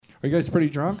Are you guys pretty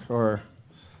drunk, or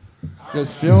you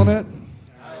guys feeling it?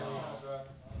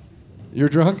 You're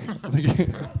drunk?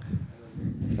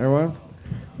 Everyone?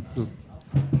 Just,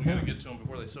 We gotta get to them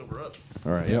before they sober up.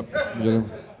 all right, yep.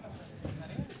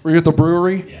 Were you at the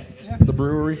brewery? Yeah. The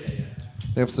brewery?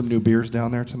 They have some new beers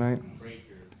down there tonight.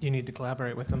 You need to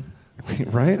collaborate with them.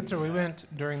 Right? So we went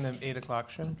during the 8 o'clock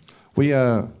show.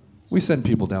 We send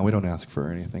people down. We don't ask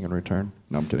for anything in return.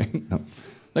 No, I'm kidding. No.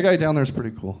 That guy down there is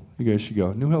pretty cool. You guys should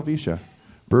go. New Helvetia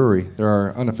Brewery. They're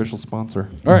our unofficial sponsor.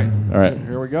 All right. All right.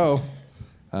 Here we go.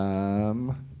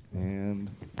 And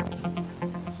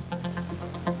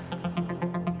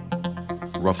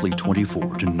Roughly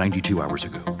 24 to 92 hours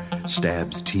ago,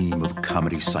 Stab's team of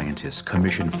comedy scientists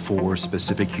commissioned 4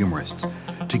 specific humorists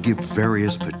to give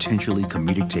various potentially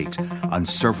comedic takes on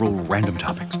several random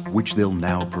topics, which they'll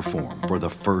now perform for the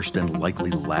first and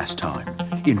likely last time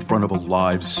in front of a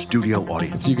live studio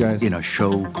audience You guys. in a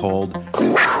show called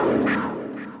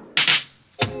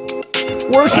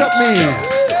worship me.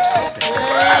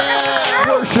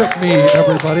 Worship me,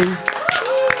 everybody.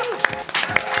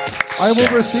 I will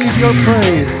receive your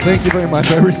praise. Thank you very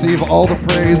much. I receive all the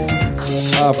praise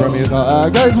from you.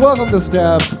 Guys, welcome to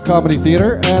Stab Comedy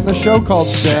Theater and the show called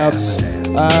Stab.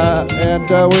 And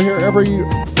we're here every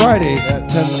Friday at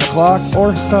 10 o'clock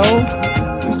or so.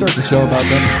 We start the show about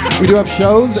them. We do have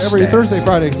shows every Thursday,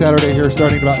 Friday, Saturday here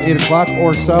starting about 8 o'clock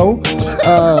or so.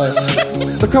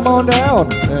 So come on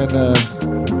down and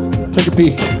take a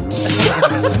peek.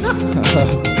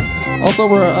 Also,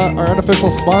 our unofficial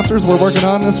sponsors we're working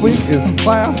on this week is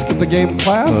Clask, the game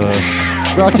Clask,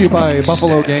 brought to you by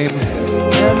Buffalo Games,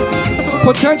 and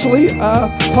potentially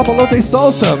Papalote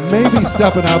Salsa maybe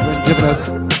stepping up and giving us,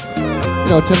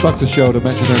 $10 a show to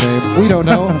mention their name. We don't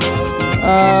know.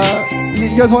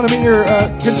 You guys want to meet your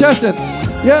contestants?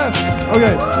 Yes.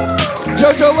 Okay.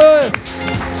 JoJo Lewis,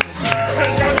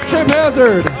 Trip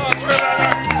Hazard,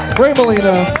 Ray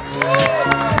Molina,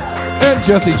 and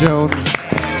Jesse Jones.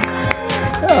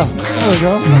 Yeah, there we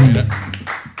go.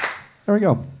 There we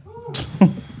go.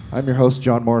 I'm your host,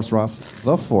 John Morris Ross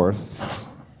the Fourth,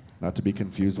 not to be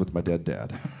confused with my dead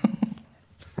dad.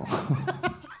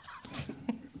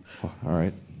 All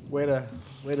right. Way to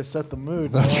set the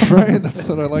mood. That's right. That's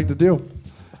what I like to do.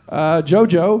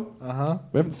 JoJo. Uh-huh.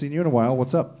 We haven't seen you in a while.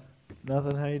 What's up?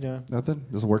 Nothing. How you doing? Nothing.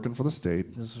 Just working for the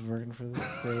state. Just working for the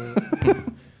state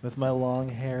with my long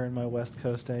hair and my West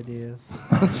Coast ideas.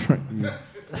 That's right.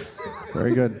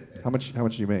 Very good. How much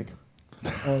do you make?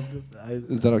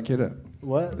 Is that okay to?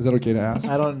 What? Is that okay to ask?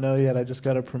 I don't know yet. I just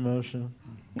got a promotion.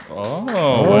 Oh,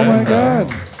 Oh my God!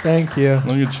 Thank you.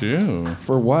 Look at you.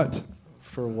 For what?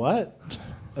 For what?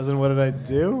 As in, what did I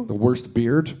do? The worst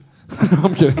beard?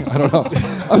 I'm kidding. I don't know.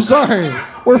 I'm sorry.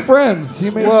 We're friends.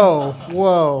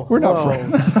 Whoa. We're not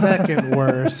friends. Second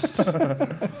worst.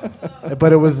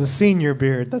 But it was a senior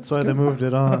beard. That's why they moved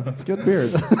it on. It's a good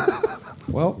beard.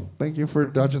 Well, thank you for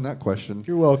dodging that question.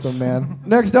 You're welcome, man.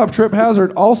 Next up, Trip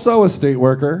Hazard, also a state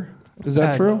worker. Is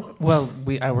that true? Well,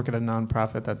 I work at a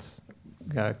nonprofit that's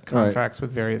got contracts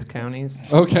with various counties.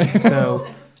 Okay. So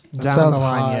down sounds the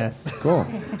line, hot. yes. Cool.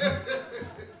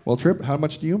 Well, Trip, how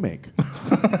much do you make?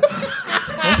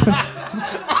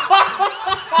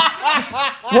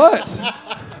 What?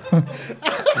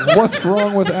 What's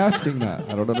wrong with asking that?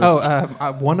 I don't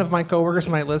understand. One of my coworkers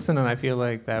might listen, and I feel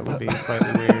like that would be slightly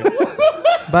weird.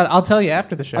 But I'll tell you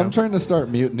after the show. I'm trying to start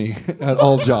mutiny at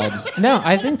all jobs. No,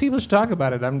 I think people should talk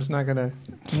about it. I'm just not gonna.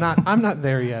 I'm not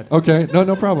there yet. Okay.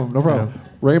 No problem. No problem.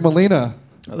 Ray Molina,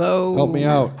 Hello. help me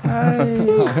out. Hi.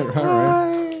 All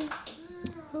right.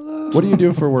 Hello. What do you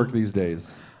do for work these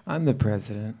days? I'm the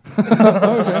president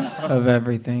of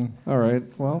everything. All right.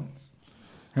 Well,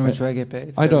 How much do I get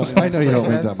paid? I know you don't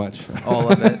make $76? that much. All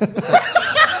of it.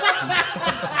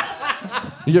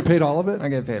 You get paid all of it? I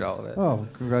get paid all of it. Oh,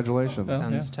 congratulations.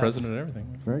 Sounds tough. President of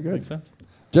everything. Very good. Makes sense.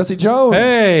 Jesse Jones.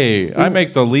 Hey, I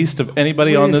make the least of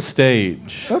anybody on this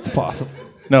stage. That's possible.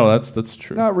 No, that's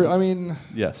true. Not really. I mean,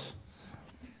 Yes.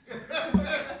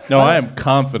 No, I am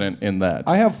confident in that.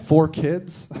 I have 4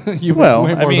 kids. You well,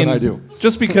 make way more I mean, than I do.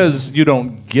 just because you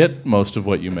don't get most of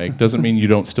what you make doesn't mean you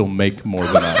don't still make more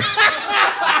than I.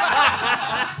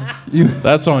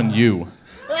 That's on you.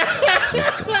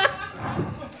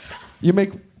 You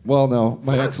make well, no.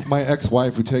 My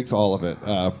ex-wife, who takes all of it,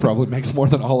 probably makes more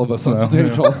than all of us on stage.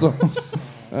 Yeah. Also,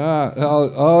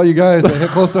 you guys, they hit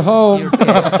close to home.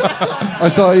 I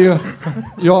saw you.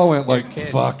 You all went like,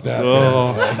 "Fuck that."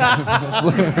 Oh.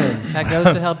 That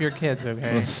goes to help your kids,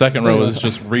 okay? The second row is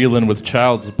just reeling with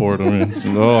child support. I mean,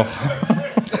 oh.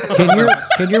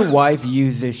 Can your wife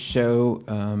use this show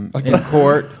in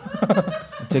court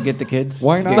to get the kids?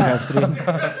 Why to get not? custody?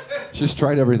 She's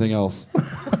tried everything else.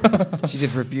 She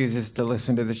just refuses to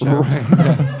listen to the show. Right.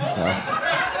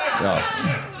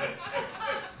 Yeah.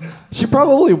 She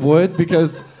probably would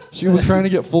because she was trying to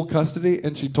get full custody,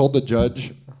 and she told the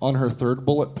judge on her third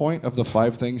bullet point of the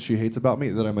 5 things she hates about me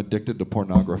that I'm addicted to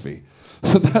pornography.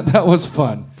 So that was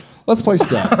fun. Let's play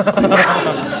Stab.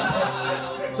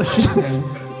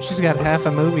 She's got half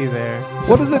a movie there.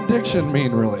 What does addiction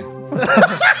mean, really?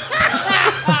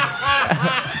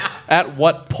 At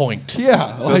what point?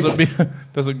 Yeah.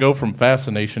 Does it go from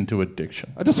fascination to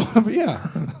addiction? I just want to be, yeah.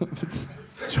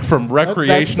 From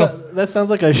recreational That sounds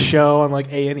like a show on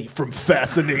like A&E. From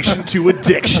fascination to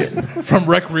addiction. from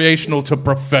recreational to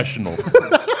professional.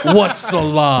 What's the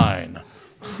line?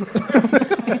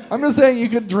 I'm just saying you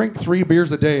could drink 3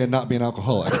 beers a day and not be an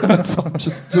alcoholic. So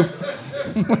just.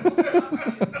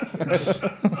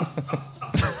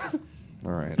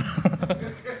 All right.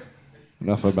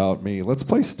 Enough about me. Let's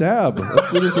play Stab.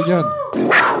 Let's do this again.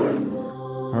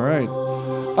 All right.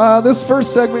 This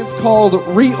first segment's called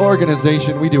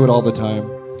Reorganization. We do it all the time.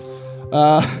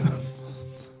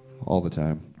 All the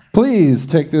time. Please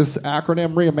take this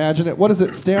acronym, reimagine it. What does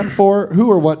it stand for?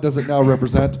 Who or what does it now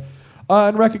represent?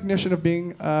 In recognition of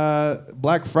being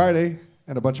Black Friday,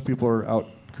 and a bunch of people are out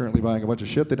currently buying a bunch of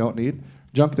shit they don't need,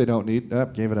 junk they don't need.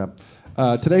 Gave it up.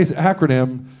 Today's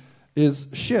acronym is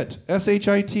SHIT.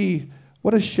 S-H-I-T.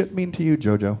 What does shit mean to you,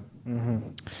 JoJo?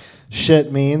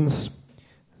 Shit means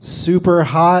super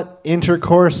hot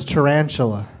intercourse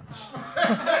tarantula.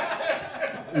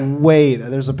 Wait,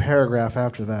 there's a paragraph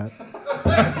after that.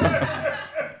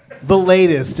 The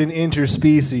latest in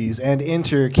interspecies and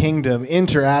inter-kingdom,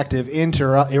 interactive,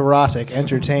 inter-erotic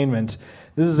entertainment.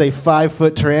 This is a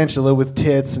 5-foot tarantula with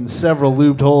tits and several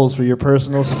lubed holes for your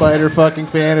personal spider fucking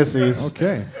fantasies.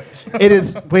 Okay. It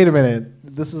is. Wait a minute.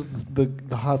 This is the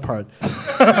hot part.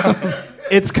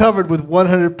 It's covered with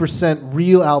 100%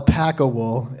 real alpaca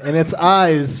wool, and its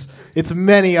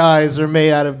many eyes are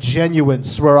made out of genuine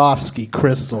Swarovski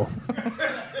crystal.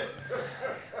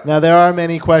 Now, there are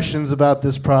many questions about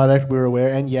this product, we're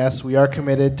aware, and yes, we are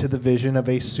committed to the vision of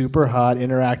a super hot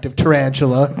interactive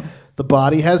tarantula. The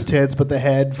body has tits, but the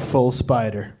head full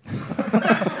spider.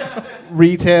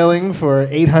 Retailing for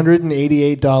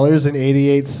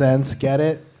 $888.88. Get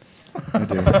it? I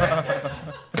do.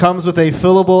 Comes with a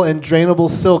fillable and drainable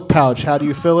silk pouch. How do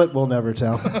you fill it? We'll never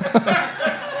tell.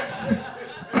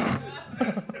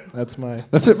 That's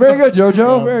it. Very good,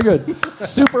 JoJo. Very good.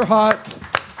 Super hot.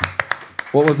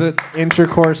 What was it?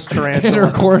 Intercourse tarantula.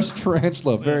 Intercourse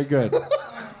tarantula. Very good.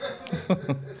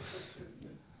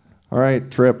 All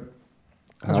right, Trip.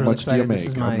 How really much do you excited. make? This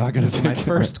is I'm not going to take my it.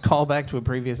 first callback to a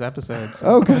previous episode. So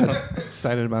Oh, good.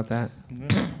 excited about that.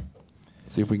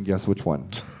 See if we can guess which one.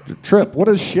 Trip, what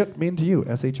does shit mean to you?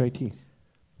 S-H-I-T.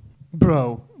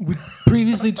 Bro, we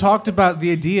previously talked about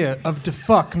the idea of to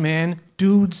fuck, man.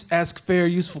 Dudes ask fair,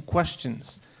 useful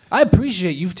questions. I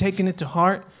appreciate you've taken it to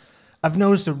heart. I've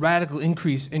noticed a radical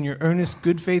increase in your earnest,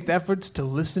 good faith efforts to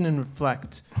listen and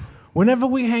reflect. Whenever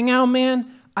we hang out,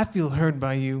 man, I feel heard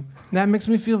by you. And that makes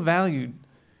me feel valued.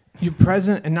 You're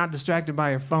present and not distracted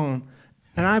by your phone.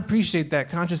 And I appreciate that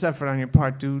conscious effort on your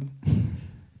part, dude.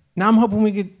 Now I'm hoping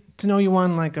we get to know you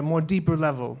on like a more deeper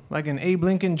level, like an Abe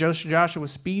Lincoln, Joshua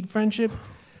Speed friendship,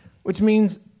 which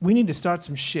means we need to start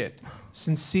some shit.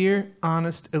 Sincere,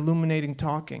 honest, illuminating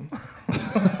talking.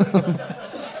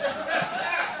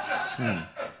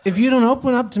 If you don't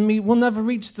open up to me, we'll never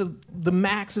reach the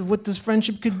max of what this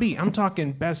friendship could be. I'm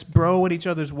talking best bro at each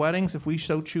other's weddings if we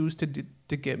so choose to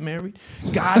get married.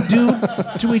 God dude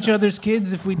to each other's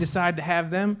kids if we decide to have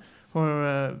them.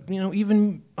 Or,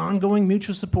 even ongoing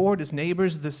mutual support as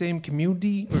neighbors of the same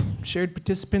community or shared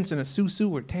participants in a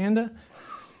susu or tanda.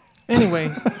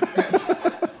 Anyway,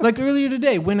 like earlier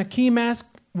today, when Akeem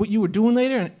asked what you were doing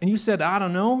later, and you said, I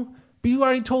don't know, but you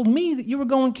already told me that you were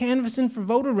going canvassing for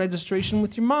voter registration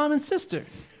with your mom and sister.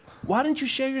 Why didn't you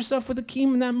share yourself with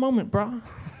Akeem in that moment, brah?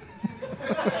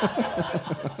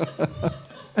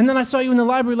 And then I saw you in the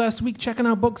library last week checking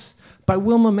out books by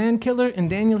Wilma Mankiller and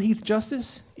Daniel Heath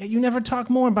Justice. Yet you never talk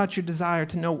more about your desire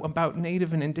to know about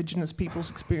Native and Indigenous people's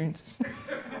experiences.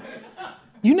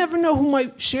 You never know who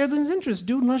might share those interests,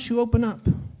 dude, unless you open up.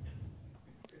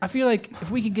 I feel like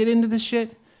if we could get into this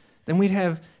shit, then we'd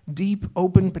have deep,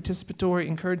 open, participatory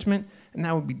encouragement, and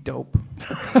that would be dope.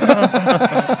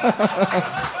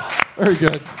 Very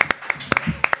good.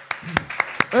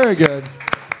 Very good.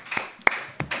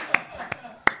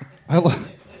 I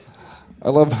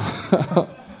love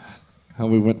how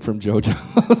we went from JoJo.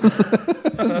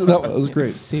 That was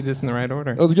great. See this in the right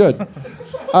order. That was good.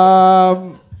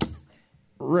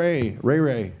 Ray.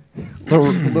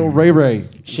 Little Ray.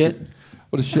 Shit.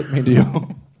 What does shit mean to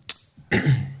you?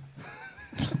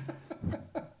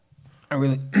 I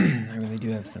really do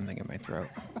have something in my throat.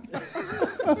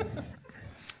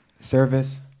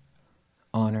 Service,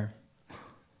 honor,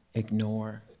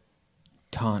 ignore,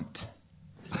 taunt.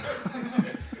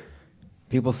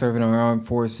 People serve in our armed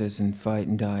forces and fight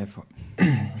and die for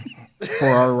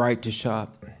our right to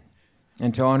shop.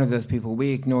 And to honor those people,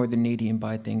 we ignore the needy and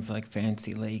buy things like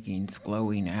fancy leggings,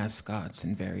 glowing ascots,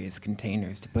 and various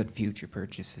containers to put future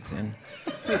purchases in.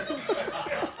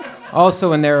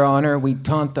 Also, in their honor, we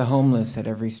taunt the homeless at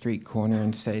every street corner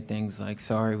and say things like,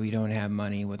 sorry, we don't have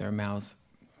money, with our mouths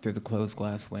through the closed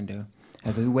glass window,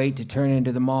 as we wait to turn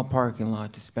into the mall parking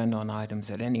lot to spend on items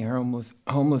that any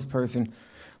homeless person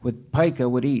with pica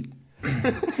would eat.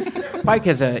 Pica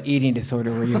is an eating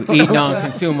disorder where you eat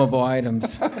non-consumable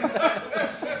items.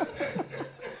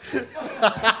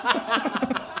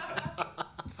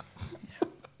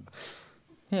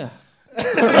 Yeah.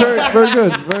 Very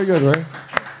good. Very good, Ray.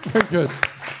 Very good.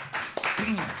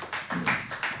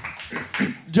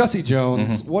 Jesse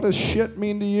Jones, what does shit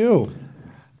mean to you?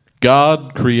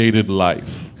 God created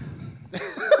life.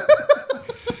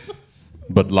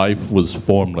 But life was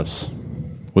formless,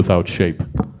 without shape.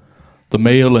 The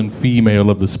male and female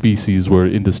of the species were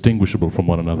indistinguishable from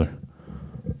one another.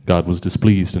 God was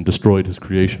displeased and destroyed his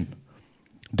creation,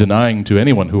 denying to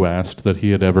anyone who asked that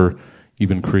he had ever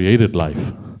even created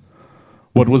life.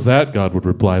 What was that? God would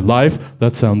reply. Life?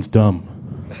 That sounds dumb.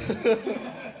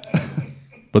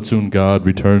 But soon God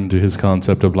returned to his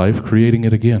concept of life, creating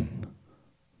it again,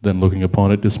 then looking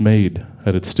upon it dismayed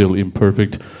at its still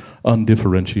imperfect,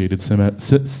 undifferentiated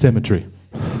symmetry.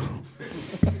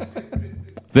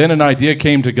 Then an idea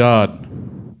came to God.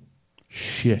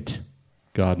 Shit,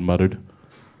 God muttered,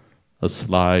 a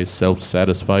sly,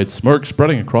 self-satisfied smirk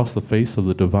spreading across the face of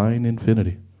the divine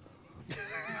infinity.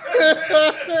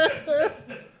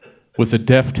 With the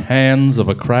deft hands of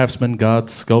a craftsman, God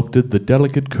sculpted the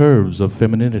delicate curves of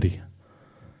femininity,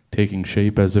 taking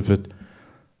shape as if it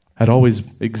had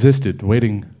always existed,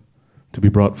 waiting to be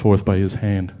brought forth by his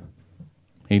hand.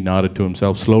 He nodded to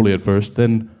himself slowly at first,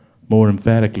 then more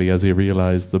emphatically as he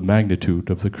realized the magnitude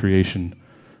of the creation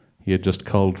he had just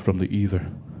culled from the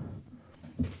ether.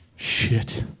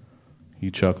 Shit, he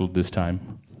chuckled this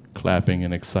time, clapping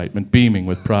in excitement, beaming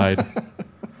with pride.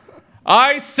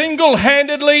 I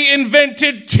single-handedly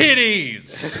invented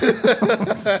titties!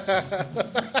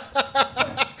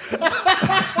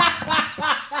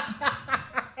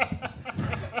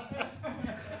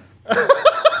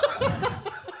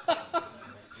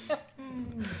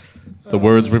 The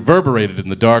words reverberated in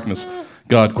the darkness.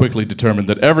 God quickly determined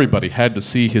that everybody had to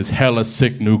see his hella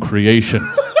sick new creation.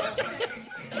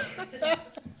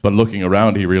 But looking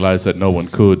around, he realized that no one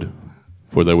could,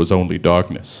 for there was only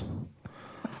darkness.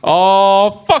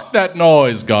 Oh, fuck that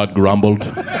noise, God grumbled.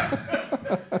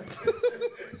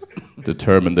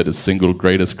 Determined that his single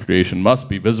greatest creation must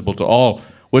be visible to all,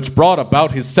 which brought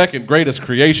about his second greatest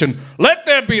creation. Let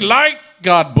there be light,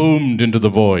 God boomed into the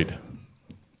void.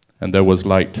 And there was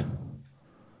light.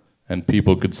 And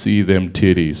people could see them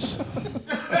titties.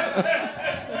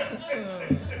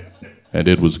 And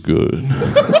it was good.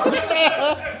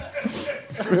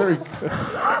 Very good.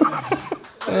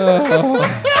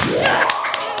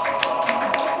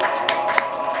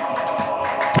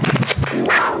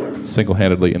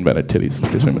 Single-handedly invented titties.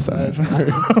 Gives me a massage.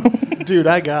 Dude,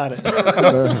 I got it.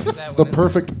 The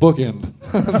perfect bookend.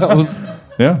 That was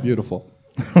beautiful.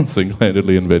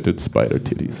 Single-handedly invented spider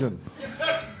titties. Good.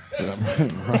 Yeah,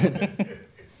 right.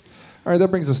 All right, that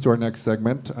brings us to our next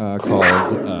segment called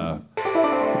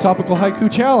Topical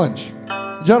Haiku Challenge.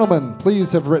 Gentlemen,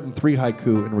 please have written 3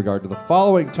 haiku in regard to the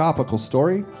following topical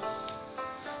story.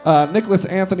 Nicholas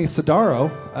Anthony Sidaro,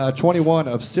 21,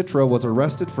 of Citra, was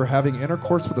arrested for having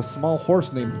intercourse with a small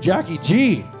horse named Jackie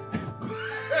G.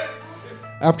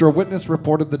 After a witness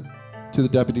reported to the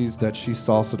deputies that she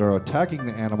saw Sidaro attacking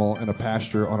the animal in a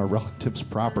pasture on a relative's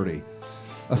property.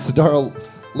 Sidaro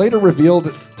later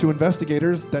revealed to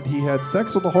investigators that he had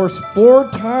sex with the horse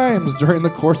 4 times during the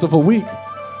course of a week,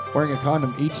 wearing a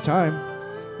condom each time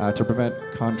to prevent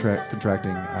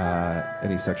contracting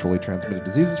any sexually transmitted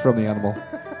diseases from the animal.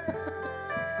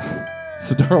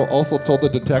 Sidaro also told the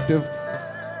detective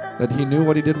that he knew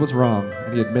what he did was wrong,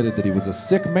 and he admitted that he was a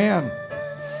sick man.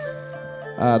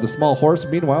 The small horse,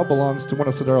 meanwhile, belongs to one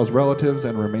of Sidaro's relatives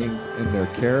and remains in their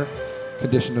care.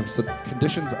 Conditions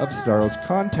of Sidaro's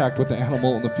contact with the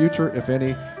animal in the future, if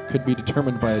any, could be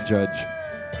determined by a judge.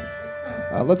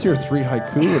 Let's hear 3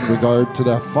 haiku in regard to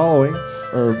the following,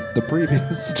 or the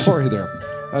previous story there.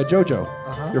 Jojo,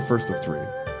 your first of 3. All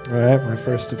right, my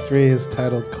first of 3 is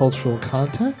titled Cultural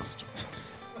Context.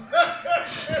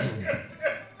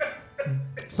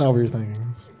 That's not what you're thinking.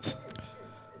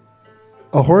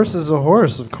 A horse is a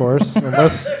horse, of course,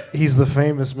 unless he's the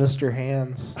famous Mr.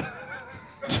 Hands.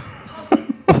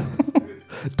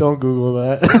 Don't Google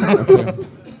that.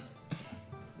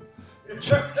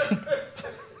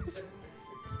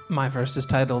 My first is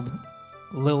titled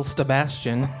Lil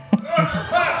Sebastian.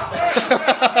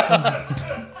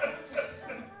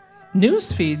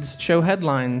 News feeds show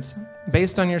headlines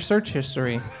based on your search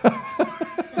history.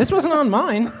 This wasn't on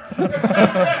mine.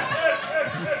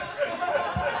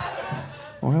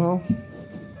 Well,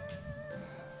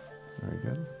 very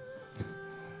good.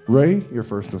 Ray, you're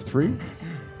first of three.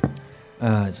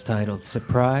 It's titled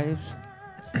Surprise.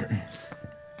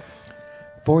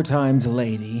 4 times a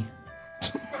lady.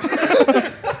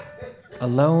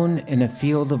 Alone in a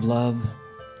field of love.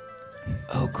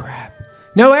 Oh, crap.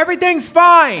 No, everything's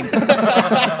fine!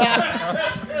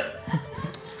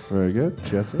 Very good.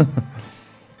 Jesse?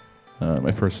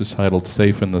 My first is titled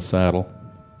Safe in the Saddle.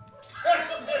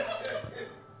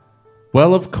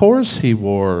 Well, of course he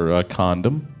wore a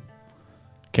condom.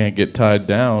 Can't get tied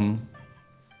down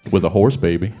with a horse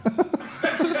baby.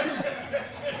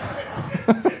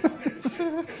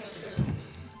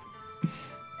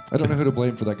 I don't know who to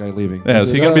blame for that guy leaving. Yeah,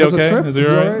 is he going to be was it a okay? trip? Is he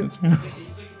all right?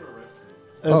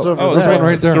 It's over Oh, there. there's one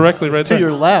right It's there. Directly right to there.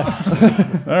 your left.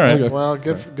 All right. Okay. Well,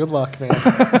 good luck, man.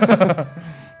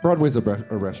 Broadway's a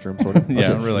restroom, sort of.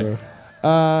 Yeah, Okay. really.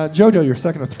 Jojo, you're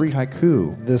second of 3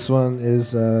 haiku. This one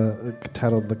is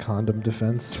titled "The Condom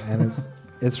Defense," and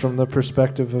it's from the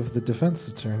perspective of the defense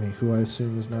attorney, who I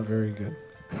assume is not very good.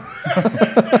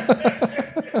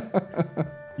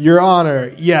 Your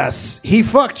Honor, yes, he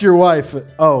fucked your wife.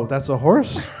 Oh, that's a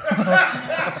horse?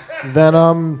 Then,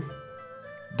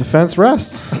 defense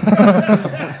rests.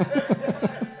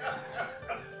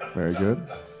 Very good.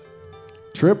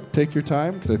 Trip, take your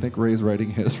time, because I think Ray's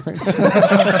writing his right.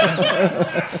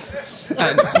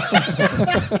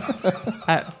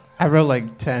 I wrote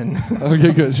like 10.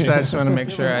 Okay, good. So I just want to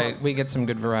make sure we get some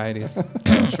good varieties.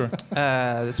 Sure.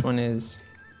 This one is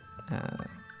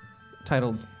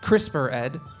titled CRISPR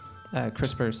Ed.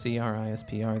 CRISPR,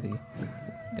 CRISPR.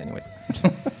 Anyways.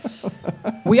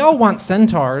 We all want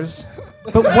centaurs,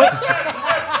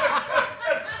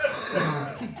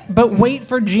 but wait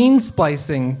for gene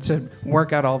splicing to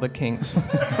work out all the kinks.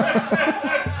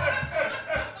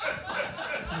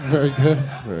 Very good.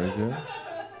 Very good.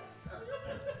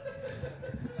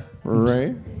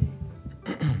 Ray?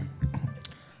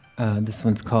 This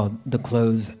one's called The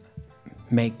Clothes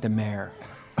Make the Mayor.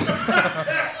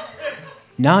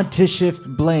 Not to shift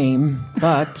blame,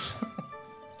 but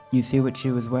you see what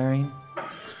she was wearing?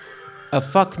 A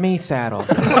fuck me saddle.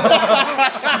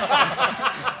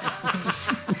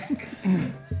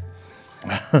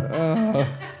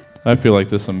 I feel like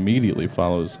this immediately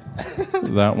follows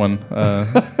that one.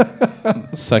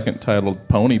 Second titled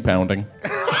Pony Pounding.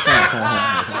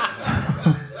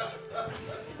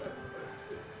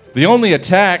 The only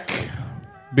attack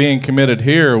being committed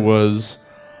here was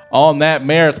on that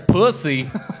mare's pussy.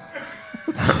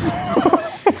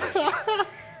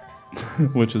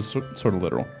 Which is sort of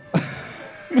literal.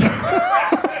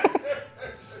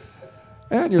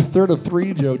 And you're third of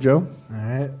 3, Jojo. All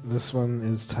right, this one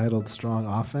is titled "Strong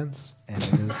Offense," and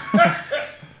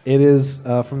it is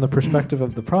from the perspective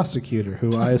of the prosecutor,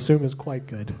 who I assume is quite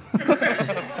good.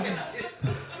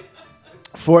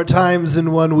 4 times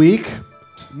in 1 week,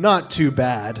 not too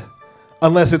bad,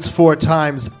 unless it's 4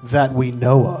 times that we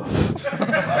know of.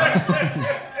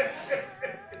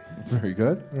 Very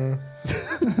good.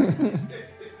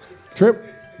 Trip?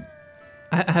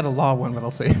 I had a law one, but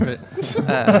I'll save it.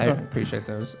 I appreciate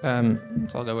those. So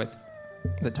I'll go with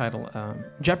the title.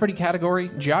 Jeopardy category,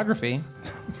 Geography.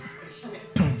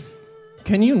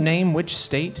 Can you name which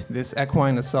state this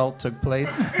equine assault took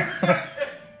place?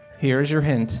 Here's your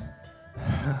hint.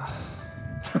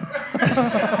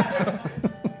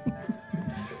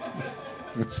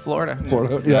 It's Florida.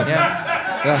 Florida? Yeah. Yeah.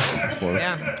 Yeah. Florida.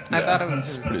 Yeah. I thought it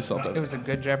was Pretty self-evident. it was a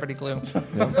good Jeopardy clue.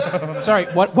 Sorry,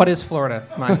 what is Florida?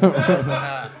 Mine.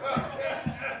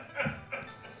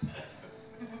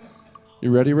 You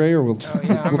ready, Ray? Or we'll I'm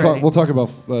talk. ready. We'll talk about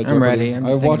Jeopardy. I'm ready. I'm I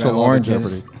just watch a thinking about lot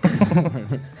oranges. of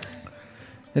Jeopardy.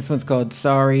 This one's called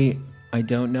Sorry, I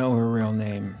Don't Know Her Real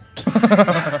Name.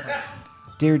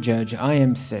 Dear Judge, I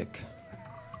am sick.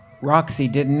 Roxy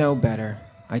didn't know better.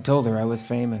 I told her I was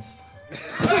famous.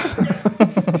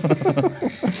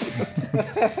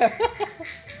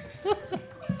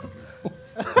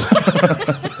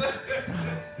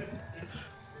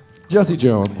 Jesse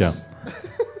Jones. Yeah.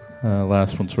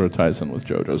 Last one sort of ties in with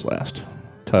JoJo's last.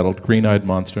 Titled Green-Eyed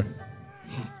Monster.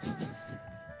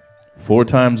 4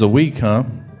 times a week, huh?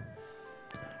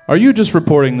 Are you just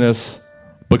reporting this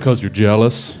because you're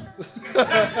jealous?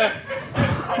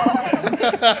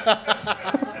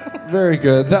 Very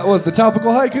good. That was the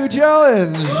Topical Haiku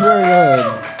Challenge. Very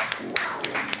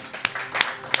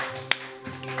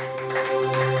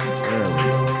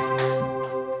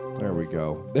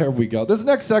good. There we go. This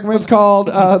next segment is called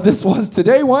This Was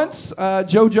Today Once.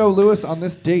 JoJo Lewis, on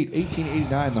this date,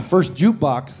 1889, the first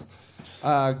jukebox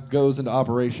goes into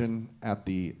operation at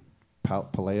the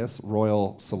Palace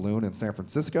Royal Saloon in San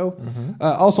Francisco.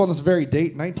 Also on this very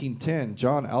date, 1910,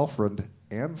 John Alfred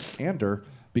Ander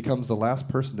becomes the last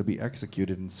person to be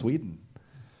executed in Sweden.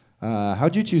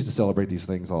 How'd you choose to celebrate these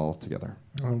things all together?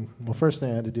 Well, first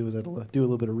thing I had to do was I had to do a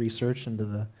little bit of research into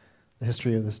the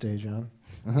history of this day, John,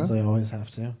 as I always have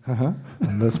to.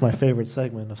 And this is my favorite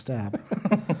segment of Stab.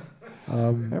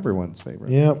 Everyone's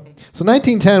favorite. Yeah. So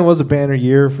 1910 was a banner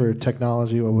year for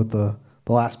technology, with the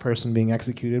last person being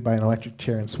executed by an electric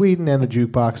chair in Sweden and the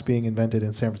jukebox being invented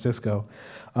in San Francisco.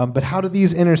 But how did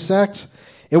these intersect?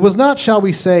 It was not, shall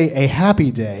we say, a happy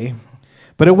day,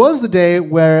 but it was the day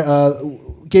where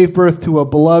gave birth to a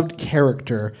beloved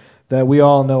character that we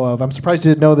all know of. I'm surprised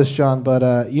you didn't know this, John,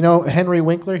 but you know Henry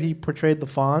Winkler? He portrayed the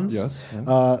Fonz. Yes.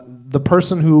 The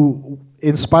person who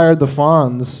inspired the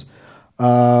Fonz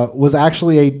was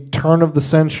actually a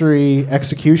turn-of-the-century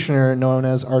executioner known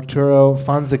as Arturo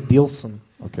Fonzik Dielsen.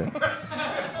 Okay.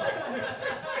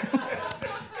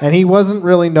 And he wasn't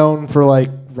really known for like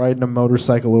riding a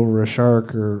motorcycle over a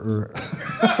shark or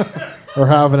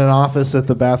having an office at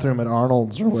the bathroom at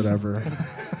Arnold's or whatever.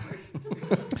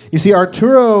 You see,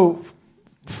 Arturo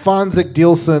Fonzik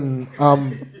Dielsen,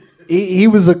 he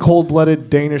was a cold-blooded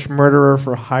Danish murderer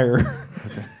for hire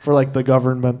for like the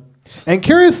government. And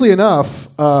curiously enough,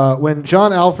 when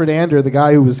John Alfred Ander, the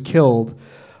guy who was killed,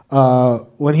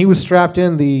 when he was strapped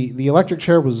in, the electric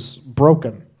chair was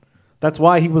broken. That's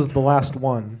why he was the last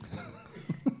one.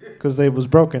 Because it was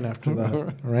broken after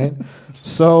that, right?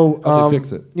 So They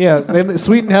fix it. Yeah,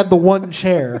 Sweden had the one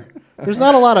chair. There's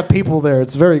not a lot of people there.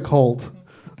 It's very cold.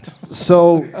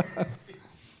 So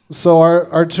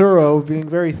Arturo, being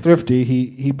very thrifty,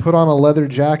 he put on a leather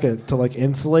jacket to like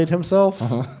insulate himself,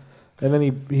 and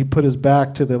then he put his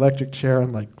back to the electric chair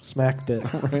and like smacked it.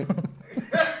 Right.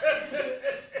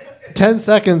 10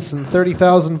 seconds and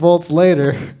 30,000 volts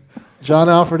later, John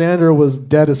Alfred Ander was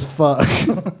dead as fuck.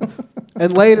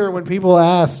 And later, when people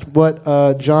asked what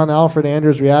John Alfred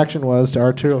Ander's reaction was to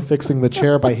Arturo fixing the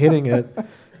chair by hitting it,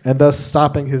 and thus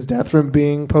stopping his death from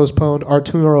being postponed,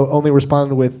 Arturo only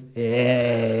responded with,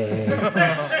 eh.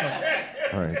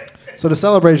 All right. So to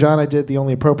celebrate John, I did the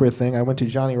only appropriate thing. I went to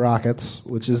Johnny Rockets,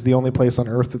 which is the only place on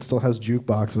earth that still has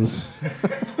jukeboxes.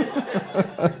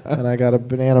 And I got a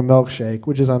banana milkshake,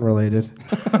 which is unrelated.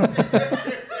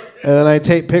 And then I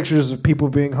take pictures of people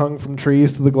being hung from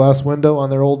trees to the glass window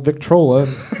on their old Victrola.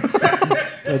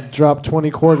 And dropped 20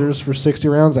 quarters for 60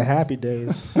 rounds of Happy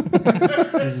Days.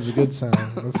 This is a good sound.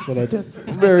 That's what I did.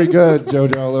 Very good,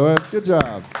 JoJo Lewis. Good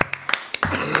job.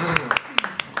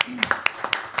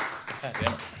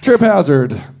 Trip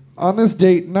hazard. On this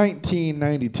date,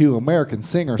 1992, American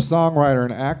singer, songwriter,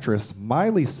 and actress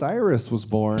Miley Cyrus was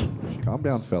born. Calm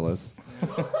down, fellas.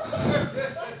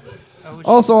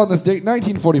 Also on this date,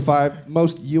 1945,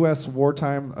 most U.S.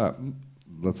 wartime...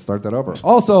 let's start that over.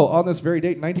 Also, on this very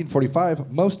date,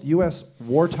 1945, most U.S.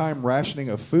 wartime rationing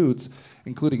of foods,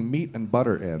 including meat and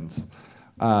butter, ends.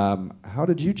 How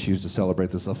did you choose to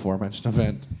celebrate this aforementioned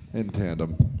event in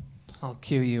tandem? I'll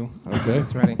cue you. Okay.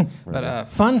 It's ready. But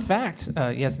fun fact,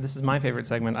 yes, this is my favorite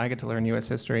segment. I get to learn U.S.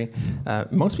 history.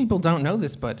 Most people don't know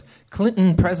this, but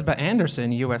Clinton Presba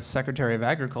Anderson, U.S. Secretary of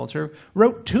Agriculture,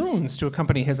 wrote tunes to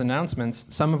accompany his announcements,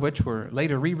 some of which were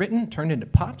later rewritten, turned into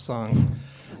pop songs.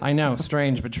 I know,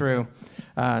 strange but true.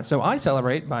 So I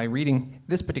celebrate by reading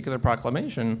this particular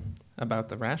proclamation about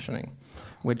the rationing,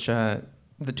 which the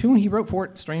tune he wrote for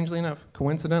it, strangely enough,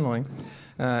 coincidentally,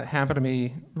 happened to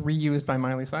be reused by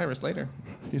Miley Cyrus later.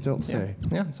 You don't say.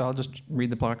 Yeah, so I'll just read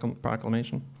the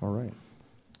proclamation. All right.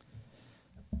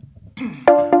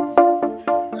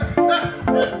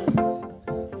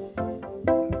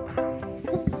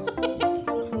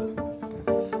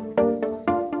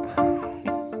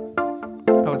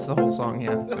 Oh, it's the whole song,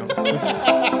 yeah. So.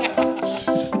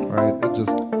 All right. It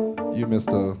just... You missed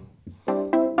a... Oh, I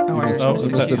Oh, understand. is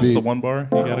that to just be- the one bar?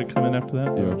 You got to come in after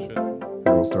that? Yeah. Oh, shit.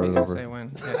 Here, we'll start it Say over.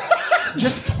 when. Yeah.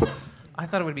 Just, I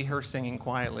thought it would be her singing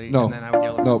quietly, No. and then I would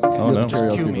yell. No. Okay, Oh, no.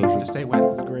 just cue Karaoke me. version. Just say when.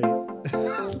 It's great.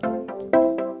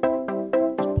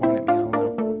 Just point at me. I'll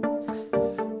know.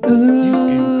 You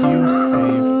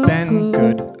saved, been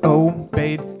good,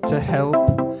 obeyed to help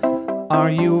our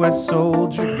U.S.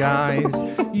 soldier guys.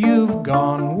 You've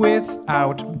gone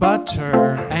without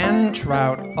butter and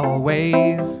trout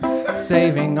always,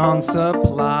 saving on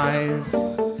supplies.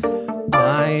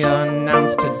 I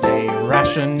announce today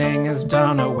rationing is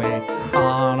done away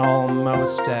on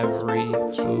almost every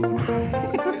food.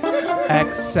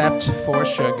 Except for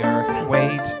sugar,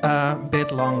 wait a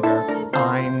bit longer,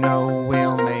 I know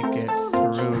we'll make it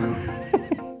through.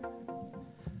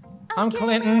 I'm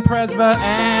Clinton Presba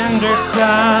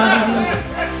Anderson,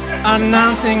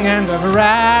 announcing end of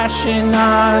ration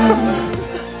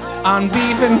on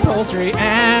beef and poultry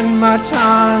and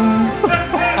mutton.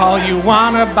 All you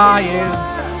wanna buy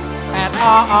is at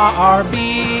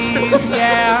RRB's,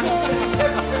 yeah.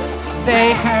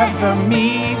 They have the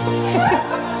meats.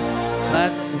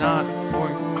 Let's not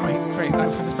great. I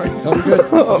for this price. Oh,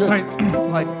 good. Right,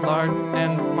 like lard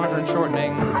and margarine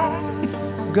shortening.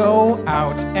 Go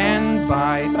out and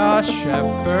buy a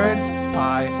shepherd's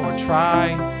pie or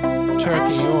try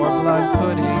turkey or blood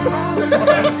pudding.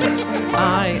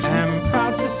 I am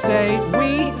proud to say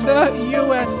we, the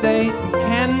USA,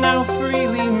 can now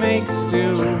freely make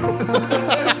stew.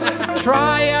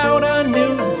 Try out a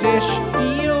new dish,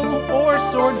 eel or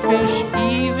swordfish,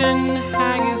 even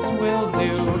haggis will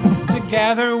do.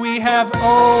 Together we have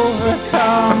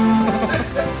overcome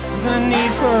the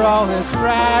need for all this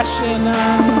rationing.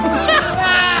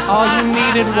 All you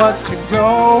needed was to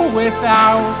go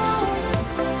without,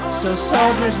 so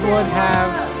soldiers would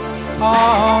have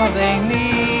all they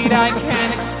need. I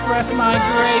can't express my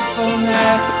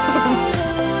gratefulness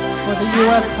for the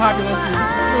U.S.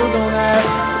 populace's frugalness.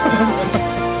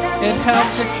 It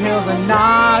helped to kill the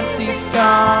Nazi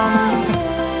scum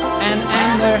and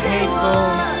end their hateful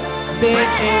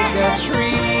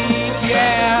bigotry.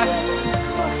 Yeah,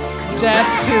 death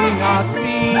to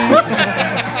Nazis.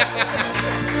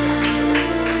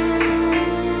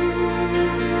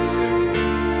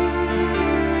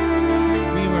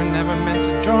 Never meant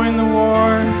to join the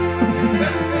war.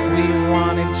 We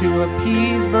wanted to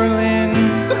appease Berlin.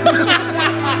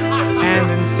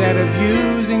 And instead of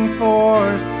using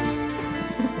force,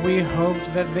 we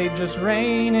hoped that they'd just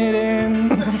rein it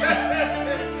in.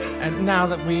 And now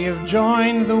that we have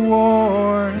joined the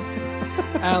war,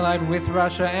 allied with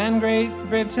Russia and Great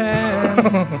Britain,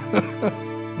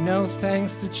 no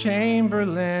thanks to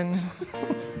Chamberlain,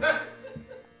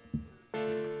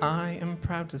 I am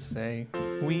proud to say,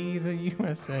 we the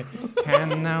USA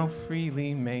can now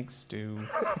freely make stew.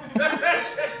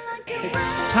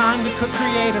 It's time to cook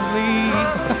creatively,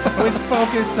 with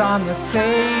focus on the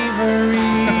savory.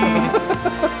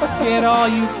 Get all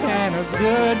you can of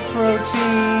good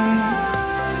protein.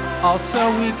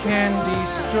 Also we can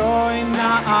destroy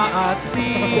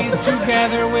Nazis.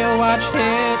 Together we'll watch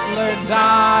Hitler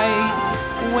die.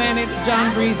 When it's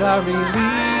done, breathe a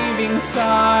relieving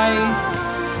sigh.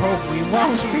 Hope we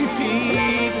won't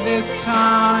repeat this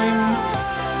time.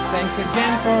 Thanks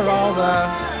again for all the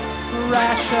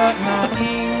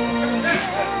rationing.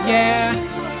 Yeah,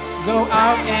 go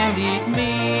out and eat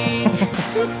meat.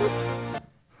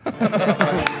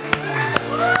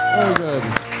 Very good.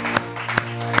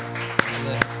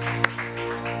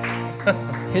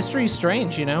 History's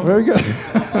strange, you know? Very good.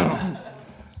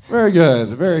 Very good.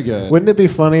 Very good. Wouldn't it be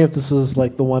funny if this was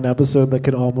like the one episode that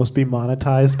could almost be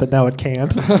monetized, but now it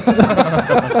can't?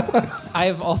 I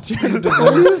have alternative.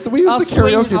 we used the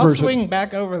karaoke I'll version. swing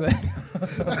back over there.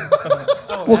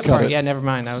 We'll That cut part, it. yeah, never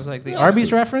mind. I was like, the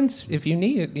Arby's reference, if you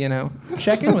need it, you know,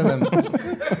 check in with him.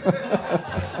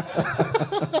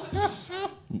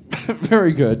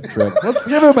 Very good, Trip. Let's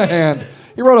give him a hand.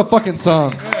 He wrote a fucking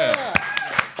song.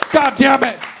 God damn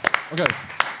it. Okay.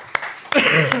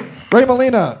 Ray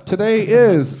Molina, today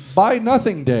is Buy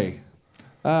Nothing Day.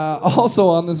 Also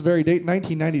on this very date,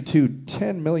 1992,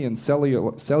 10 million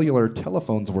cellular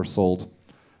telephones were sold.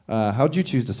 How'd you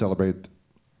choose to celebrate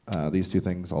these two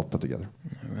things all put together?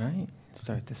 All right,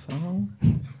 start the song.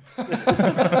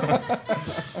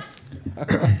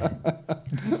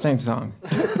 It's the same song.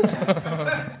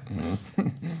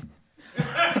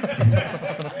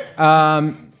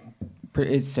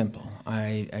 It's simple.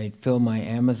 I fill my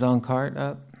Amazon cart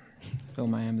up,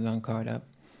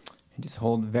 and just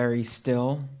hold very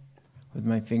still with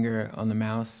my finger on the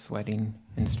mouse, sweating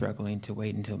and struggling to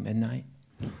wait until midnight.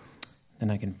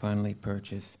 Then I can finally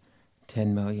purchase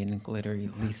 10 million glittery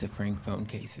Lisa Frank phone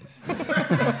cases.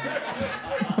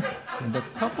 And a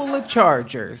couple of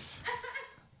chargers.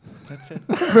 That's it.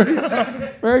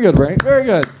 Very good, Ray. Very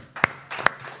good.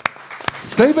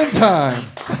 Saving time.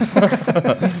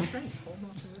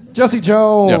 Jesse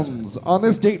Jones. On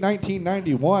this date,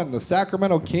 1991, the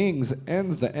Sacramento Kings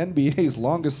ends the NBA's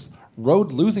longest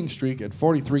road losing streak at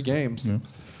 43 games.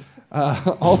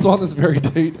 Also on this very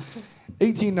date,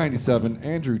 1897,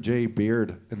 Andrew J.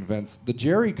 Beard invents the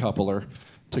Jerry coupler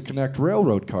to connect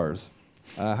railroad cars.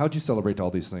 How'd you celebrate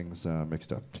all these things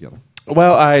mixed up together?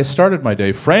 Well, I started my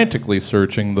day frantically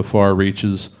searching the far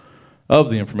reaches of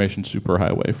the information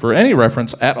superhighway for any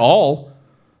reference at all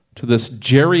to this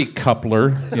Jerry coupler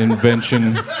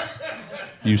invention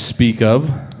you speak of,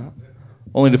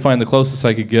 only to find the closest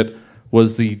I could get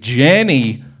was the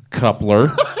Janney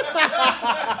coupler,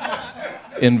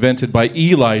 invented by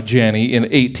Eli Janney in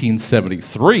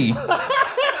 1873,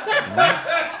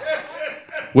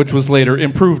 which was later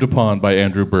improved upon by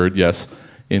Andrew Bird, yes,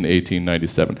 in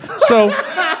 1897.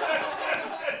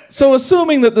 So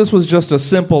assuming that this was just a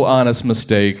simple, honest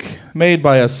mistake made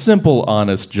by a simple,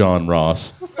 honest John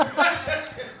Ross,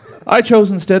 I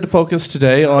chose instead to focus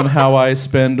today on how I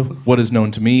spend what is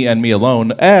known to me and me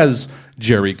alone as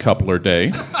Jerry Coupler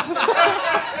Day.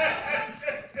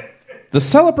 The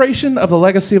celebration of the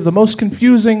legacy of the most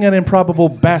confusing and improbable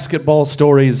basketball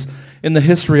stories in the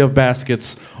history of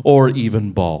baskets or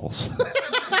even balls.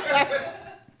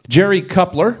 Jerry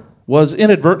Coupler was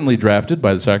inadvertently drafted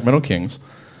by the Sacramento Kings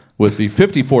with the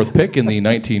 54th pick in the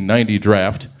 1990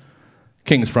 draft.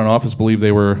 Kings front office believed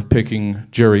they were picking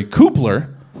Jerry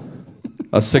Coupler,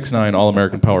 a 6'9"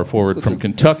 All-American power forward from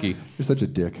Kentucky. You're such a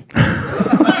dick.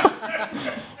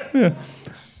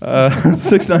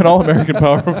 6'9" All-American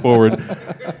power forward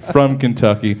from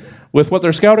Kentucky, with what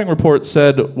their scouting report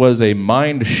said was a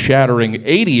mind-shattering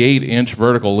 88-inch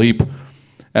vertical leap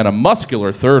and a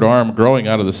muscular third arm growing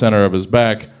out of the center of his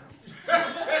back.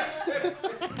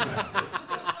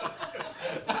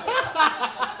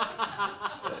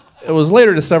 It was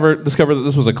later discovered that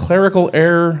this was a clerical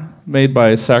error made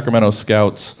by Sacramento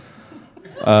scouts.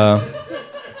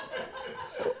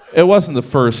 It wasn't the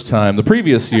first time. The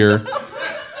previous year,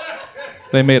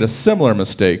 they made a similar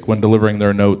mistake when delivering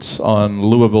their notes on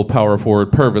Louisville power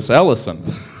forward Purvis Ellison,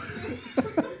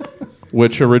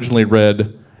 which originally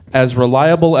read, "As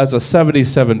reliable as a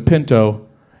 77 Pinto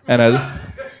and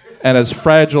as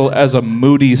fragile as a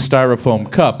Moody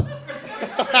styrofoam cup,"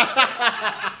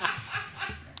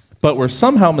 but were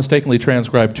somehow mistakenly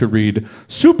transcribed to read,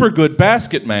 "Super good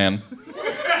basket man.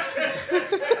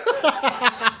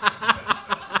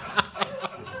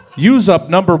 Use up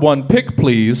number 1 pick,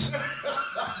 please,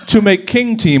 to make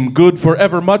King team good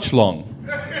forever much long."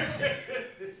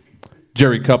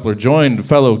 Jerry Coupler joined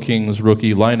fellow Kings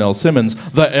rookie Lionel Simmons,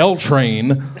 the L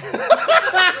Train,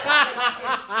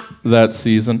 that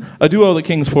season, a duo that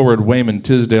Kings forward Wayman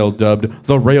Tisdale dubbed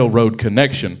the Railroad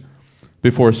Connection,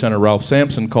 before center Ralph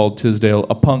Sampson called Tisdale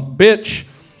a punk bitch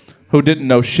who didn't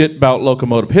know shit about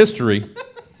locomotive history,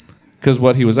 because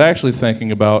what he was actually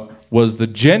thinking about was the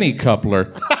Jenny Coupler.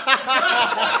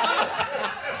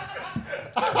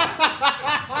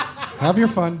 Have your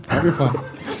fun. Have your fun.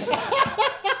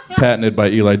 Patented by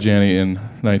Eli Janney in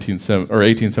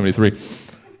 1873.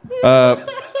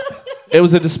 It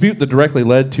was a dispute that directly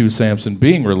led to Sampson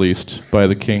being released by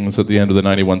the Kings at the end of the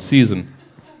 91 season,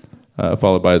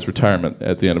 followed by his retirement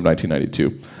at the end of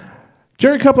 1992.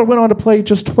 Jerry Coupler went on to play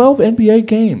just 12 NBA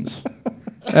games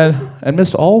and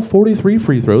missed all 43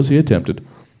 free throws he attempted,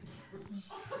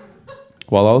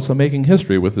 while also making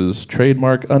history with his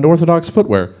trademark unorthodox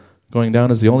footwear, going down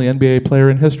as the only NBA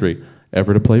player in history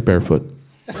ever to play barefoot.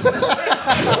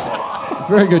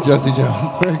 Very good, Jesse Jones.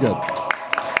 Very good.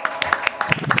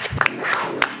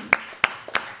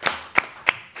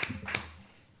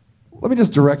 Let me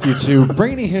just direct you to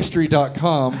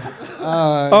brainyhistory.com.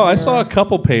 I saw a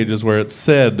couple pages where it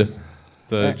said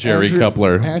the Jerry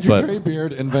Coupler. Andrew J.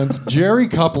 Beard invents Jerry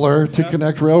Coupler to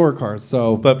connect railroad cars.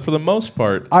 But for the most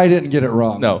part, I didn't get it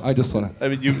wrong. No. I just want to. I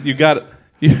mean, you got it.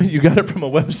 You got it from a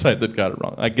website that got it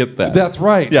wrong. I get that. That's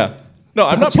right. Yeah. No,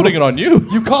 I'm not putting it on you.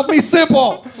 You called me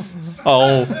simple.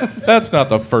 Oh, that's not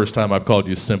the first time I've called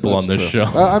you simple on this show.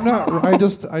 I'm not. I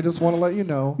just want to let you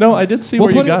know. No, I did see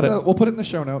where you got it. We'll put it in the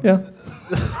show notes. Yeah.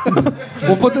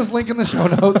 We'll put this link in the show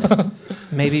notes.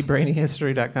 Maybe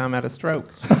brainyhistory.com had a stroke.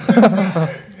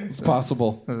 It's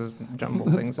possible.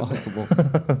 Jumble things. It's possible.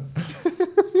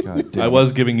 God damn I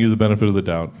was giving you the benefit of the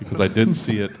doubt because I did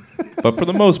see it. But for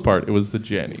the most part, it was the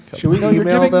Janney Coupler. Should we No, you're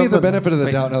email giving me them the benefit of the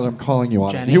Wait. doubt now that I'm calling you on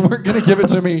it. Jenny? You weren't going to give it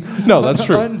to me. No, that's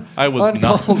true. I was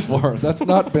not. uncalled for. That's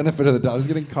not benefit of the doubt. I was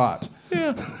getting caught.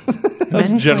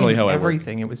 That's generally how I work.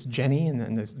 everything. It was Jenny, and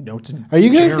then there's notes. Are you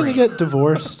guys Jerry. going to get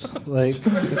divorced? Like,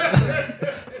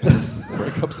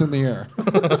 Breakups in the air.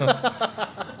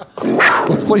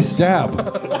 Let's play Stab.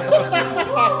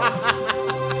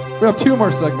 We have 2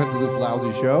 more segments of this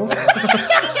lousy show.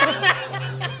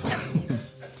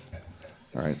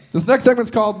 All right. right. This next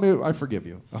segment's called I Forgive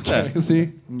You. Okay,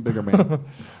 see? I'm a bigger man.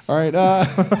 All right.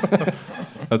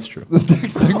 That's true. This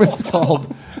next segment's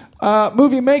called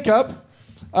Movie Makeup.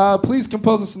 Please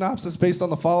compose a synopsis based on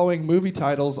the following movie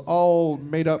titles. All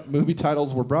made-up movie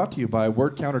titles were brought to you by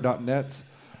WordCounter.net's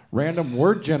random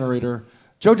word generator.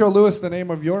 Jojo Lewis, the name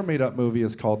of your made-up movie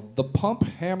is called The Pump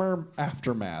Hammer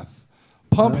Aftermath.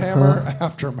 Pump Hammer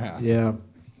Aftermath. Yeah.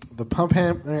 The Pump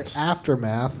Hammer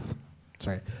Aftermath.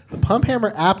 Sorry. The Pump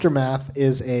Hammer Aftermath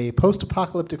is a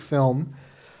post-apocalyptic film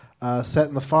set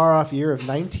in the far-off year of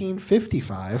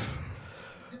 1955,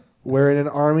 wherein an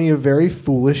army of very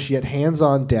foolish yet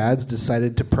hands-on dads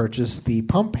decided to purchase the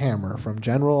pump hammer from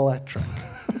General Electric.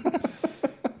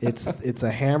 It's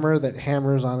a hammer that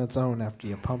hammers on its own after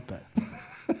you pump it.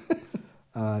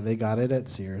 They got it at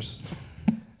Sears.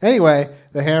 Anyway,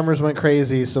 the hammers went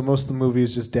crazy, so most of the movie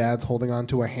is just dads holding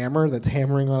onto a hammer that's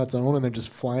hammering on its own, and they're just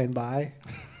flying by,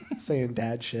 saying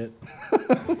dad shit.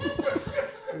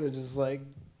 They're just like,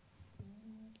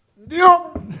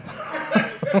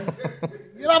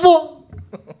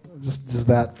 just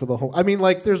that for the whole. I mean,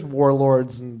 like, there's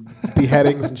warlords and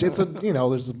beheadings and shit.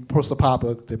 There's a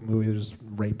post-apocalyptic movie. There's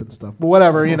rape and stuff, but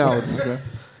whatever.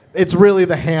 It's really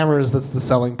the hammers that's the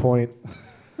selling point.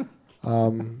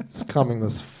 It's coming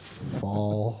this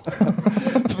fall.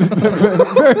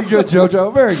 Very good,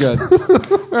 Jojo. Very good.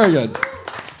 Very good.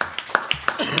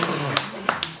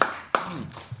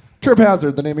 Trip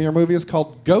Hazard, the name of your movie is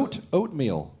called Goat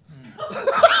Oatmeal.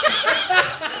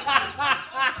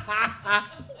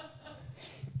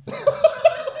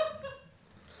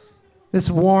 This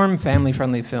warm,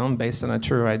 family-friendly film, based on a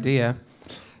true idea,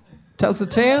 tells the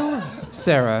tale of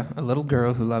Sarah, a little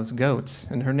girl who loves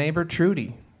goats, and her neighbor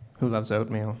Trudy, who loves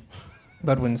oatmeal.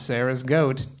 But when Sarah's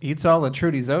goat eats all of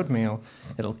Trudy's oatmeal,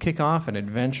 it'll kick off an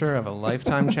adventure of a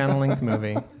Lifetime channel-length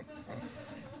movie.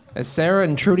 As Sarah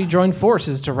and Trudy join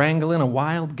forces to wrangle in a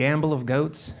wild gamble of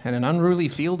goats and an unruly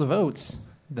field of oats,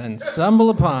 then stumble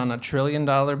upon a $1 trillion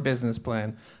business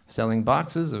plan selling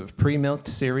boxes of pre-milked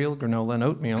cereal, granola, and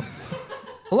oatmeal.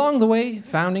 Along the way,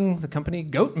 founding the company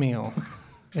Goatmeal.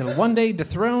 It'll one day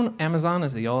dethrone Amazon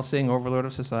as the all-seeing overlord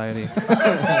of society.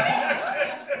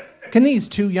 Can these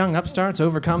two young upstarts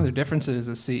overcome their differences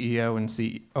as CEO and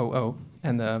COO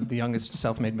and the youngest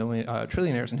self-made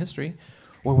trillionaires in history?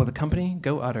 Or will the company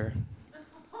go utter?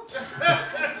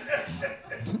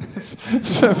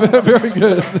 Very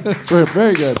good.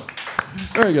 Very good.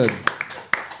 Very good.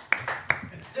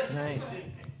 Right.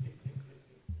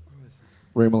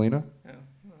 Ray Molina?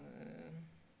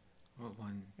 What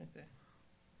one? Right there.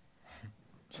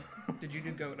 Did you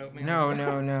do goat oatmeal? No.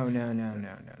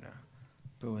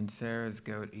 But when Sarah's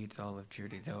goat eats all of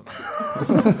Trudy's oatmeal.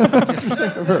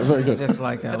 Very good. Just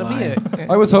like that That'll be line. it.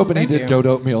 I was hoping Thank he did you. goat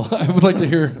oatmeal. I would like to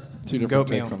hear two different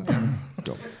Goatmeal. takes on it.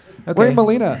 Go. Okay. Ray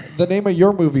Molina, the name of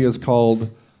your movie is called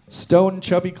Stone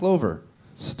Chubby Clover.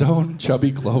 Stone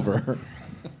Chubby Clover.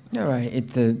 All right,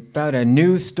 it's about a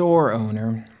new store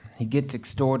owner. He gets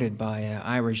extorted by an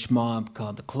Irish mob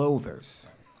called the Clovers.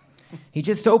 He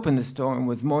just opened the store and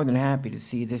was more than happy to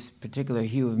see this particular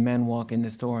hue of men walk in the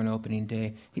store on opening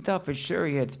day. He thought for sure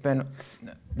he had spent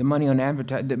the money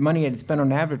he had spent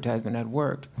on advertisement had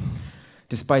worked,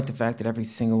 despite the fact that every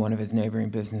single one of his neighboring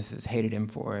businesses hated him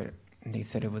for it. And they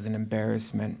said it was an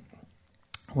embarrassment.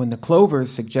 When the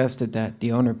Clovers suggested that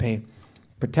the owner pay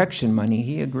protection money,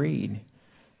 he agreed.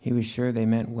 He was sure they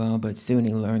meant well, but soon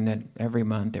he learned that every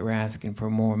month they were asking for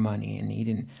more money, and he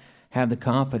didn't have the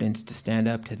confidence to stand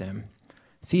up to them.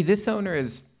 See, this owner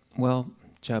is, well,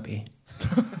 chubby.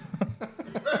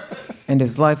 And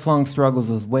his lifelong struggles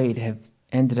with weight have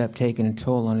ended up taking a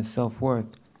toll on his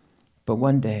self-worth. But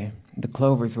one day, the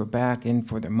Clovers were back in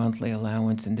for their monthly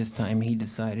allowance, and this time he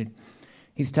decided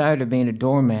he's tired of being a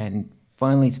doormat and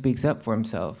finally speaks up for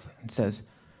himself and says,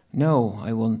 "No,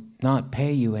 I will not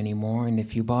pay you anymore, and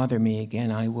if you bother me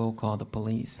again, I will call the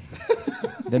police."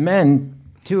 The men,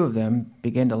 two of them,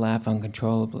 begin to laugh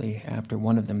uncontrollably after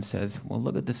one of them says, "Well,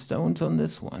 look at the stones on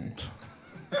this one."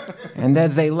 And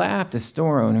as they laugh, the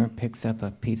store owner picks up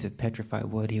a piece of petrified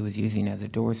wood he was using as a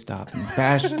doorstop and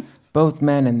bashed both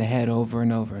men in the head over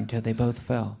and over until they both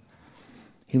fell.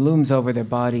 He looms over their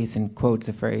bodies and quotes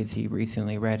a phrase he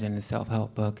recently read in a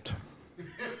self-help book.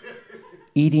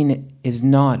 "Eating is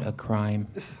not a crime."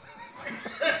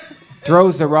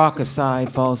 Throws the rock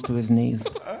aside, falls to his knees,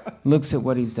 looks at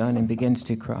what he's done and begins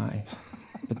to cry.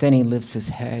 But then he lifts his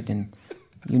head, and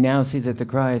you now see that the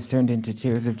cry has turned into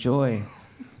tears of joy.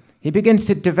 He begins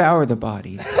to devour the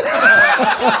bodies.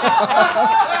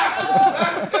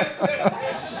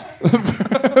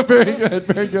 Very good,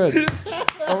 very good.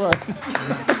 All right.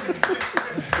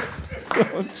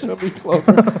 Chubby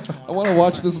Clover. I want to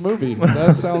watch this movie.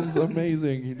 That sounds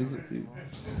amazing. He doesn't.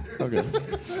 Okay.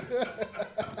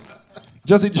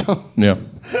 Jesse Jones. Yeah.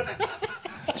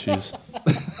 Jeez.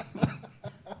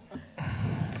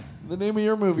 The name of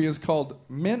your movie is called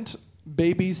Mint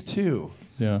Babies 2.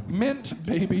 Yeah. Mint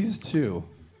Babies 2.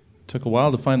 Took a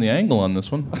while to find the angle on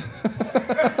this one.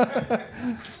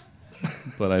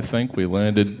 But I think we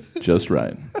landed just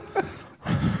right.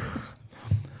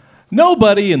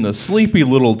 Nobody in the sleepy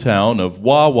little town of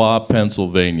Wawa,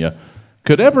 Pennsylvania,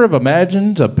 could ever have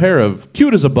imagined a pair of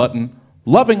cute-as-a-button,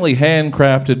 lovingly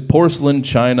handcrafted porcelain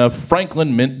china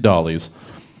Franklin Mint dollies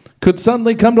could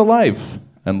suddenly come to life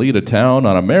and lead a town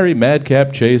on a merry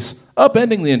madcap chase,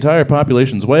 upending the entire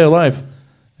population's way of life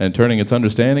and turning its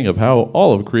understanding of how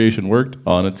all of creation worked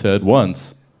on its head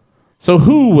once. So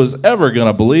who was ever going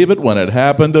to believe it when it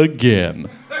happened again?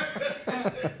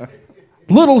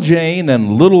 Little Jane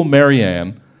and little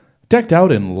Marianne, decked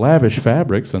out in lavish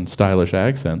fabrics and stylish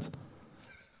accents,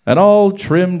 and all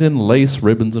trimmed in lace,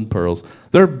 ribbons, and pearls,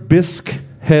 their bisque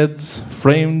heads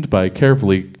framed by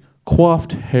carefully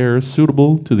coiffed hair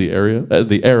suitable to the era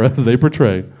they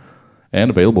portray, and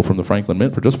available from the Franklin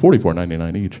Mint for just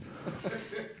 $44.99 each,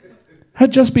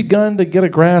 had just begun to get a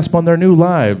grasp on their new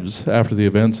lives after the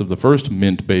events of the first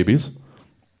Mint Babies,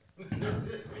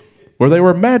 where they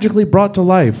were magically brought to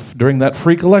life during that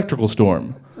freak electrical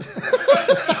storm.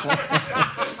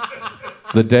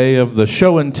 The day of the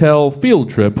show and tell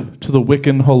field trip to the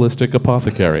Wiccan Holistic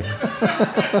Apothecary.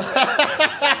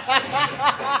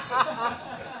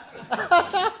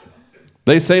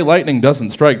 They say lightning doesn't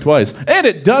strike twice, and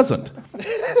it doesn't.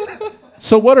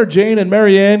 So what are Jane and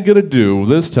Marianne going to do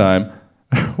this time?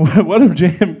 What are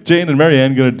Jane and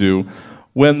Marianne going to do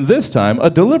when this time a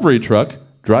delivery truck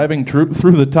driving through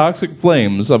the toxic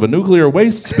flames of a nuclear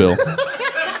waste spill,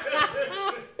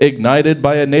 ignited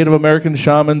by a Native American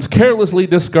shaman's carelessly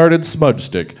discarded smudge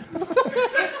stick,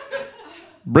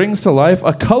 brings to life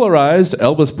a colorized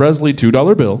Elvis Presley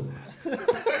 $2 bill,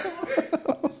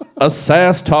 a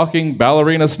sass-talking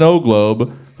ballerina snow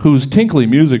globe whose tinkly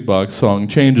music box song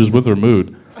changes with her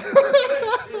mood,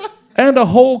 and a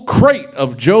whole crate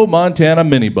of Joe Montana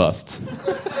mini-busts.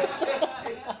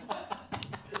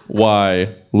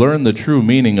 Why, learn the true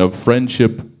meaning of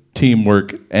friendship,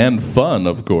 teamwork, and fun,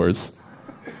 of course.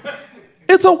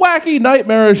 It's a wacky,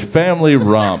 nightmarish family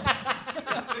romp,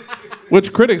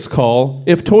 which critics call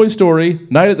If Toy Story,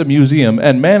 Night at the Museum,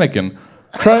 and Mannequin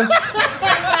tried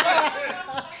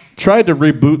to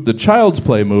reboot the Child's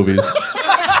Play movies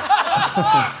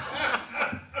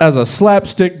as a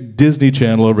slapstick Disney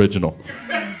Channel original.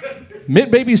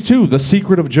 Mint Babies 2, The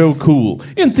Secret of Joe Cool,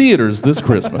 in theaters this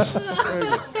Christmas.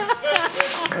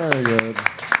 Very good.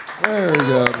 Very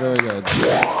good. Very good.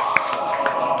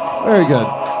 Very good.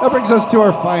 That brings us to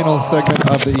our final segment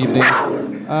of the evening,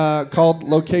 called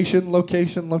Location,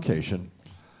 Location, Location.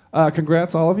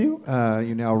 Congrats, all of you.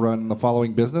 You now run the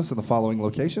following business in the following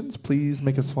locations. Please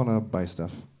make us want to buy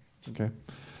stuff. Okay.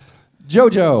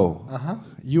 Jojo,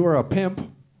 you are a pimp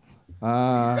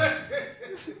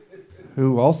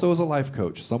who also is a life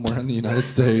coach somewhere in the United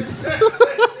States.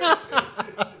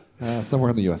 Somewhere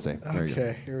in the USA. There you go.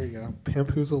 Okay, here we go.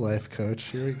 Pimp who's a life coach.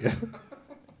 Here we go.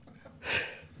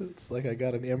 It's like I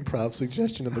got an improv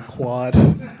suggestion in the quad.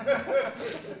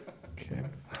 Okay.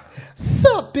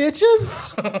 Sup,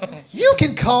 bitches? You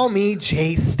can call me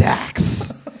Jay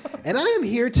Stacks, and I am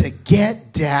here to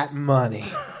get dat money.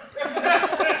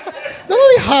 Now let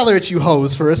me holler at you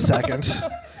hoes for a second.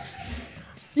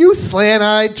 You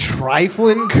slant-eyed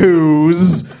trifling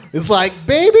coos is like,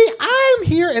 baby, I'm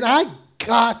here and I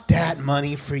got that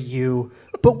money for you.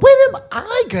 But when am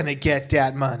I gonna get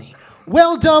that money?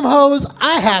 Well, dumb hoes,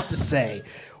 I have to say,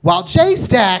 while Jay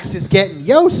Stacks is getting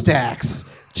yo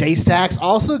stacks, Jay Stacks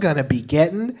also gonna be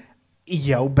getting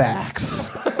yo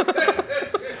backs.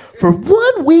 For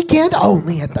one weekend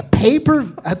only at the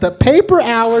Paper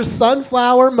Hour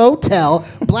Sunflower Motel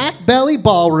Black Belly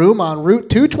Ballroom on Route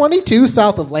 222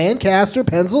 south of Lancaster,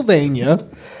 Pennsylvania,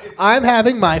 I'm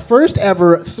having my first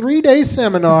ever 3-day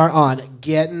seminar on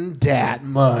getting dat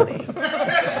money.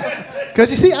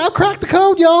 Because you see, I've cracked the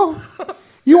code, y'all.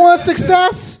 You want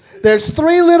success? There's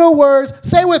 3 little words.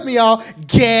 Say with me, y'all.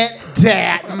 Get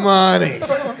dat money.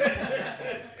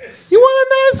 You want a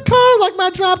nice car like my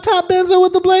drop-top Benzo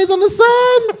with the blades on the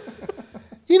side?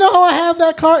 You know how I have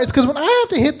that car? It's because when I have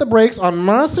to hit the brakes on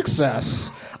my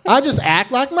success, I just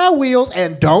act like my wheels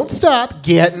and don't stop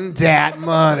getting dat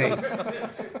money.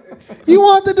 You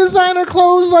want the designer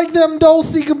clothes like them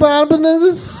Dolce &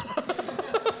 Gabbana's?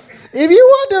 If you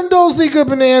want them Dolce &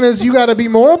 Gabbana's, you got to be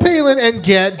more appealing and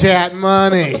get dat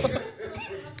money.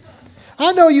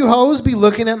 I know you hoes be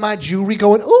looking at my jewelry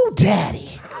going, ooh, daddy.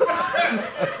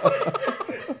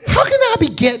 How can I be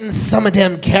getting some of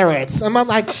them carrots? And I'm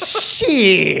like,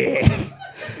 shit.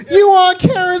 You want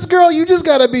carrots, girl? You just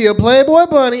gotta be a Playboy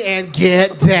bunny and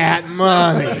get that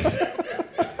money.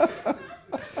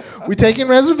 We taking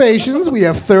reservations. We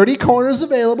have 30 corners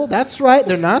available. That's right.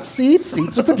 They're not seats.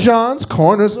 Seats are for Johns.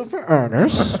 Corners are for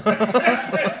earners.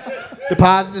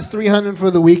 Deposit is $300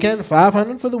 for the weekend,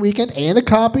 $500 for the weekend, and a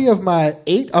copy of my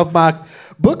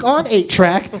book on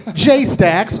 8-track,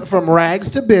 J-Stacks, From Rags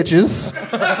to Bitches.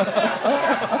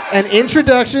 An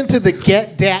introduction to the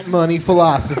Get Dat Money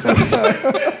philosophy.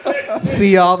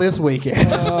 See y'all this weekend.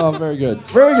 Oh, very good.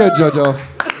 Very good, JoJo.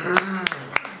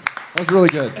 That was really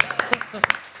good.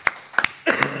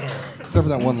 Except for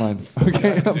that one line.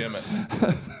 Okay. God damn it.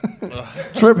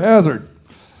 Trip Hazard.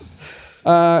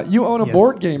 You own a Yes.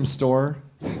 board game store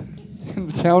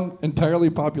in a town entirely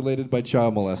populated by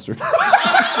child molesters.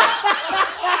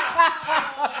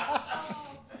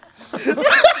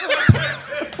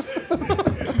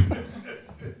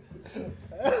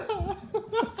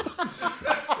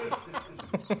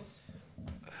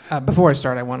 Before I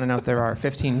start, I want to note there are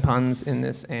 15 puns in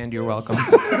this, and you're welcome.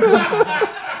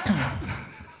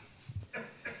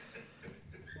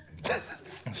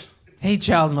 Hey,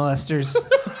 child molesters.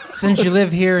 Since you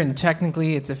live here, and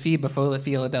technically it's a fee before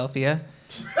Philadelphia,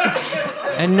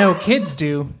 and no kids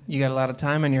do, you got a lot of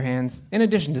time on your hands, in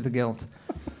addition to the guilt.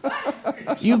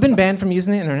 You've been banned from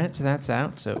using the internet, so that's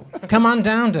out. So come on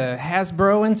down to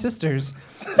Hasbro and Sisters.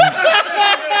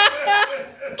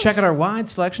 Check out our wide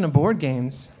selection of board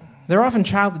games. They're often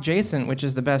child adjacent, which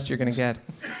is the best you're going to get.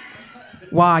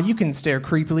 Why, you can stare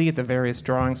creepily at the various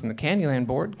drawings on the Candyland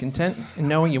board, content in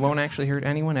knowing you won't actually hurt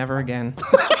anyone ever again.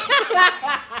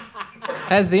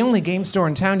 As the only game store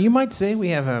in town, you might say we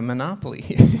have a monopoly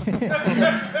here.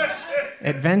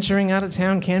 Adventuring out of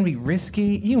town can be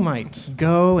risky. You might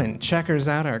go and checkers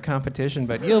out our competition,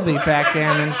 but you'll be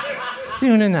backgammon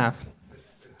soon enough.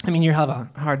 I mean, you'll have a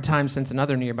hard time since in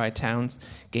other nearby towns,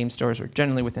 game stores are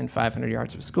generally within 500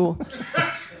 yards of a school.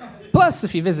 Plus,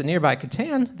 if you visit nearby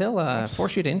Catan, they'll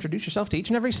force you to introduce yourself to each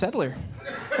and every settler.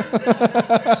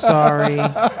 Sorry.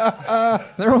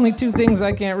 There are only two things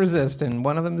I can't resist, and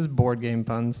one of them is board game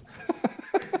puns.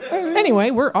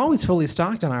 Anyway, we're always fully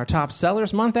stocked on our top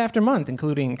sellers month after month,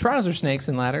 including trouser snakes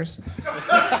and ladders,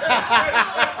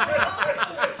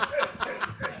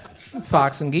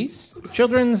 Fox and Geese,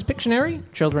 Children's Pictionary,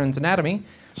 Children's Anatomy,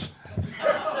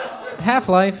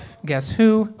 Half-Life, Guess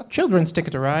Who, Children's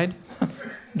Ticket to Ride,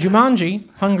 Jumanji,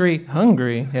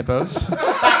 Hungry Hippos.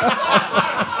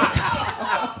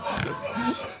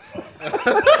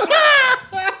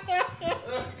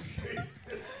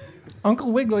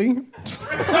 Uncle Wiggly.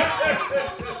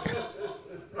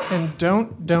 And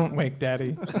don't wake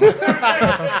Daddy.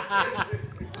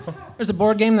 There's a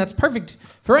board game that's perfect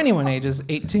for anyone ages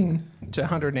 18 to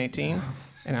 118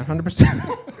 and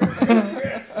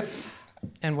 100%.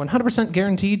 And 100%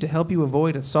 guaranteed to help you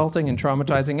avoid assaulting and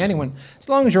traumatizing anyone, as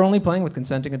long as you're only playing with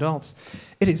consenting adults.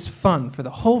 It is fun for the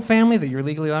whole family that you're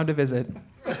legally allowed to visit.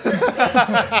 I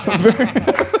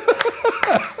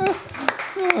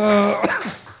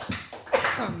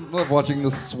love watching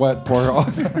the sweat pour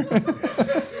off.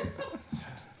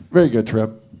 Very good,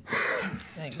 Trip.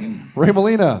 Thank you. Ray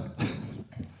Molina,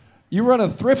 you run a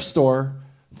thrift store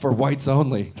for whites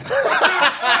only.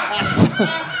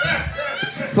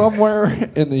 Somewhere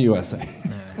in the USA.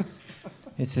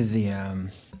 This is the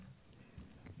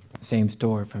same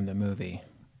store from the movie.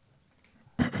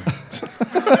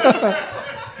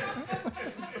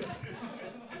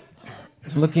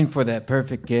 Looking for that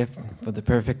perfect gift for the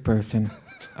perfect person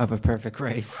of a perfect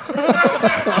race.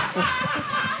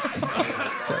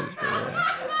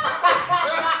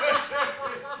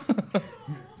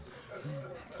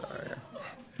 Sorry.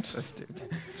 So stupid.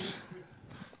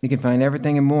 You can find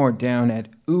everything and more down at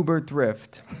Uber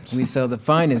Thrift. We sell the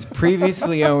finest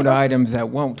previously owned items that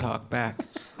won't talk back.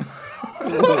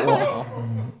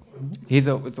 He's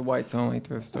up with the whites only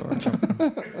thrift store.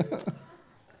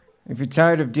 If you're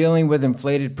tired of dealing with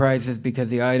inflated prices because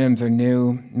the items are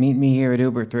new, meet me here at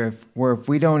Uber Thrift, where if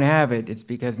we don't have it, it's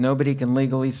because nobody can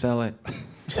legally sell it.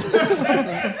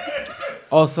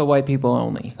 Also white people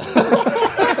only.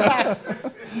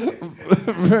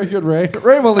 Very good, Ray.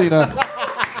 Ray Molina.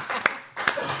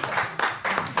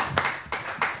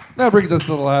 That brings us to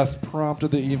the last prompt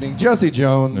of the evening. Jesse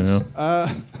Jones.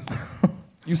 Yeah.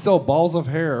 You sell balls of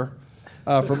hair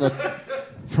from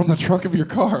the trunk of your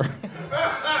car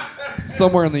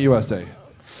somewhere in the USA.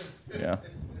 Yeah.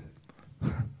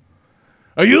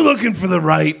 Are you looking for the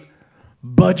right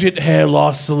budget hair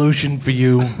loss solution for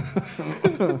you?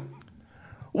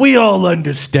 we all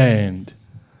understand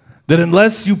that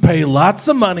unless you pay lots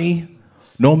of money,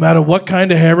 no matter what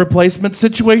kind of hair replacement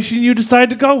situation you decide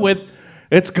to go with,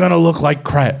 it's gonna look like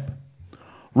crap.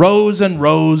 Rows and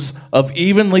rows of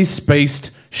evenly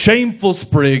spaced, shameful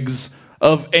sprigs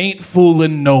of ain't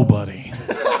foolin' nobody.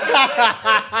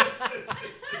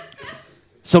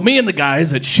 So me and the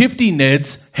guys at Shifty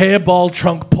Ned's Hairball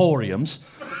Trunkporiums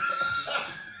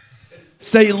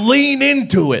say lean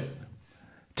into it.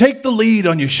 Take the lead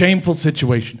on your shameful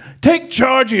situation. Take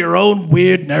charge of your own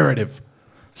weird narrative.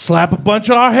 Slap a bunch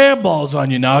of our hairballs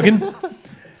on your noggin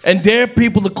and dare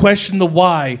people to question the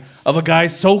why of a guy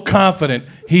so confident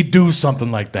he'd do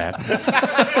something like that.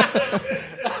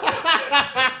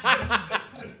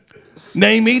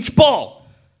 Name each ball.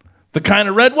 The kind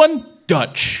of red one,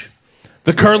 Dutch.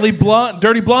 The curly blonde,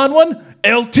 dirty blonde one,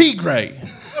 El Tigre.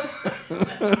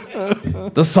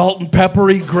 The salt and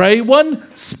peppery gray one,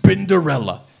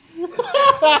 Spinderella.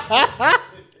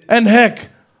 And heck,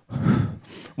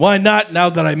 why not, now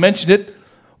that I mentioned it,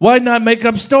 why not make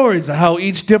up stories of how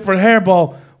each different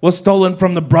hairball was stolen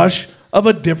from the brush of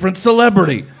a different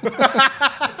celebrity?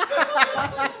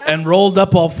 And rolled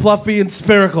up all fluffy and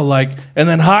spherical like, and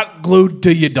then hot glued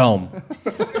to your dome.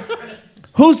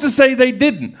 Who's to say they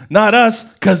didn't? Not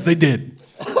us, 'cause they did.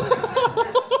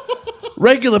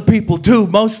 Regular people too,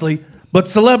 mostly, but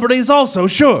celebrities also,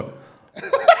 sure.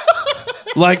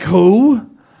 Like who?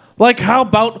 Like how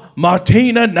about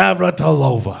Martina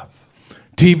Navratilova?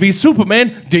 TV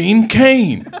Superman, Dean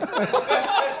Cain.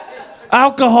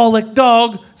 Alcoholic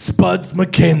dog, Spuds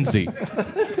McKenzie.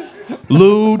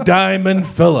 Lou Diamond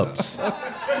Phillips.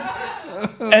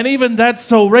 And even that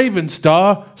So Raven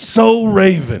star, So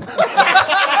Raven.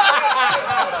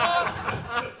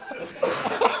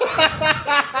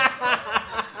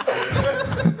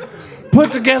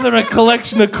 Put together a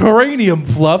collection of cranium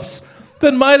fluffs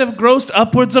that might have grossed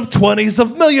upwards of 20s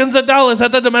of millions of dollars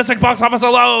at the domestic box office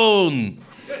alone.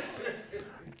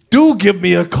 Do give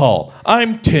me a call.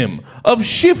 I'm Tim of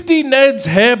Shifty Ned's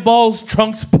Hairballs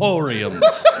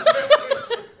Trunksporiums.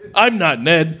 I'm not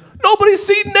Ned. Nobody's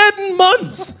seen Ned in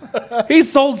months. He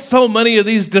sold so many of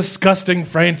these disgusting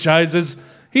franchises.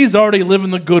 He's already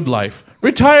living the good life.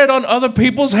 Retired on other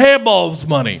people's hairballs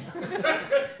money.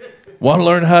 Want to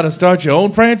learn how to start your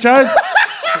own franchise?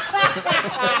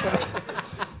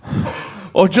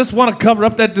 Or just want to cover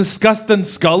up that disgusting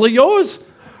skull of yours?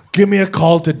 Give me a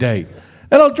call today,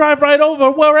 and I'll drive right over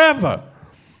wherever.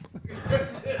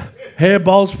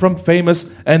 Hairballs from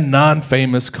famous and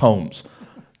non-famous combs.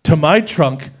 To my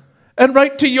trunk, and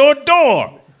right to your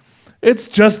door. It's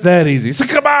just that easy. So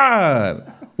come on!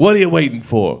 What are you waiting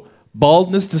for?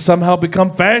 Baldness to somehow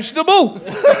become fashionable?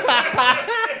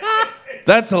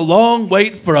 That's a long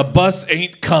wait for a bus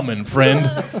ain't coming, friend.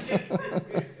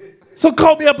 So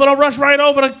call me up and I'll rush right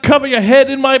over to cover your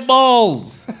head in my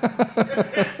balls.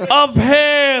 Of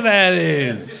hair, that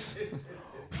is.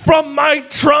 From my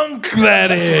trunk,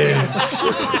 that is.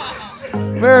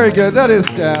 Very good. That is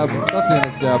Stab. That's the end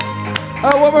of Stab.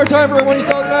 One more time for everyone you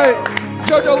saw tonight.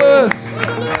 JoJo Lewis,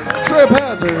 Trip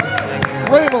Hazard,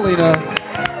 Ray Molina,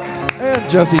 and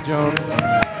Jesse Jones.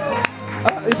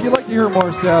 If you'd like to hear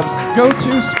more Stabs, go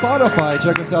to Spotify.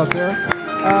 Check us out there.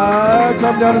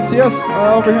 Come down and see us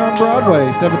over here on Broadway,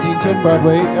 1710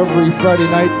 Broadway, every Friday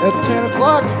night at 10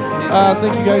 o'clock.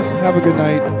 Thank you guys. Have a good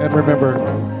night. And remember,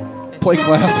 play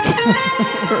classic.